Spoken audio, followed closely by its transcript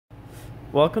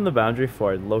Welcome to Boundary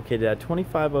Ford, located at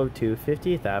 2502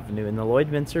 50th Avenue in the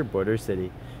Lloydminster border city.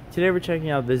 Today we're checking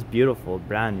out this beautiful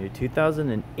brand new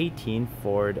 2018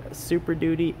 Ford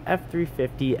Super-duty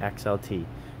F-350 XLT.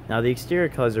 Now the exterior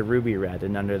colors are ruby red,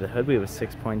 and under the hood we have a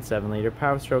 6.7 liter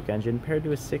PowerStroke engine paired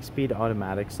to a 6-speed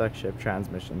automatic select-shift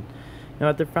transmission. Now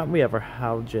at the front we have our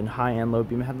halogen high and low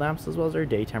beam headlamps, as well as our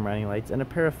daytime running lights and a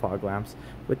pair of fog lamps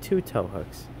with 2 tow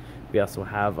hooks. We also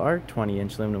have our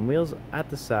 20-inch aluminum wheels at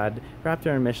the side, wrapped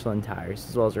around Michelin tires,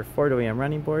 as well as our Ford OEM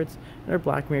running boards and our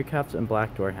black mirror cups and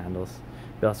black door handles.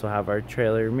 We also have our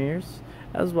trailer mirrors,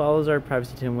 as well as our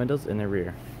privacy tint windows in the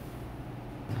rear.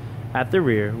 At the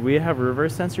rear, we have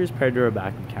reverse sensors paired to our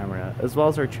backup camera, as well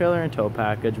as our trailer and tow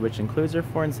package, which includes our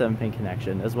 4 and 7-pin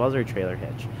connection, as well as our trailer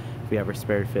hitch. We have our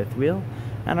spare fifth wheel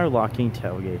and our locking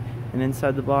tailgate. And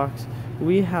inside the box,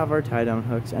 we have our tie-down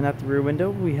hooks, and at the rear window,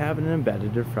 we have an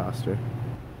embedded defroster.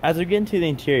 As we get into the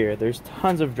interior, there's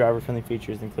tons of driver-friendly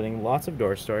features, including lots of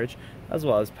door storage, as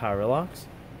well as power locks,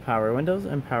 power windows,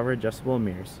 and power adjustable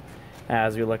mirrors.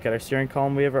 As we look at our steering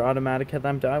column, we have our automatic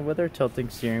headlamp dial with our tilting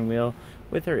steering wheel,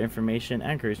 with our information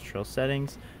and cruise control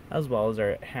settings, as well as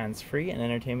our hands-free and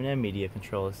entertainment and media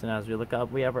controls. And as we look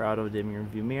up, we have our auto-dimming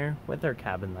rearview mirror with our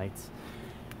cabin lights.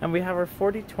 And we have our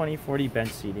 40-20-40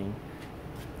 bench seating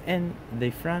in the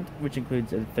front, which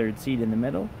includes a third seat in the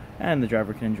middle, and the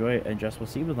driver can enjoy an adjustable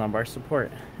seat with lumbar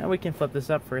support. And we can flip this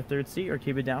up for a third seat or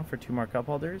keep it down for 2 more cup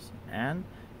holders and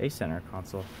a center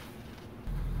console.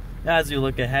 As we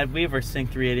look ahead, we have our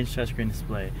Sync 3 8-inch touchscreen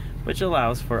display, which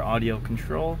allows for audio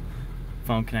control,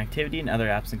 phone connectivity, and other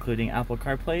apps including Apple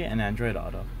CarPlay and Android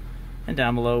Auto. And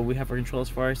down below we have our controls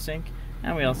for our sync,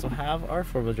 and we also have our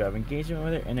 4-wheel drive engagement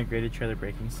with our integrated trailer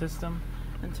braking system.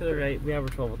 And to the right we have our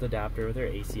 12-volt adapter with our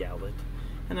AC outlet.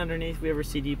 And underneath we have our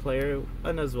CD player,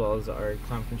 and as well as our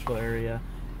climate control area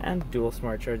and dual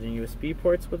smart charging USB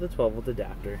ports with a 12-volt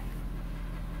adapter.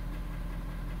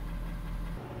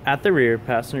 At the rear,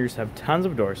 passengers have tons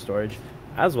of door storage,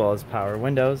 as well as power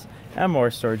windows and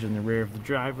more storage in the rear of the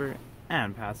driver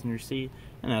and passenger seat.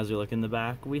 And as we look in the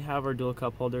back, we have our dual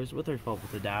cup holders with our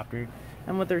 12-volt adapter,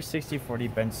 and with our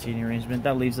 60-40 bench seating arrangement,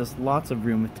 that leaves us lots of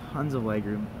room with tons of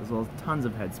legroom, as well as tons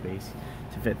of headspace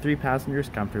to fit 3 passengers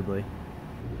comfortably.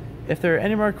 If there are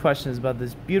any more questions about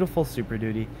this beautiful Super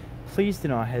Duty, please do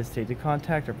not hesitate to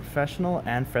contact our professional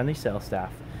and friendly sales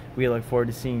staff. We look forward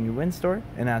to seeing you in store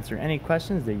and answer any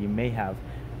questions that you may have.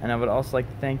 And I would also like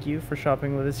to thank you for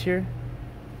shopping with us here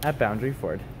at Boundary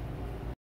Ford.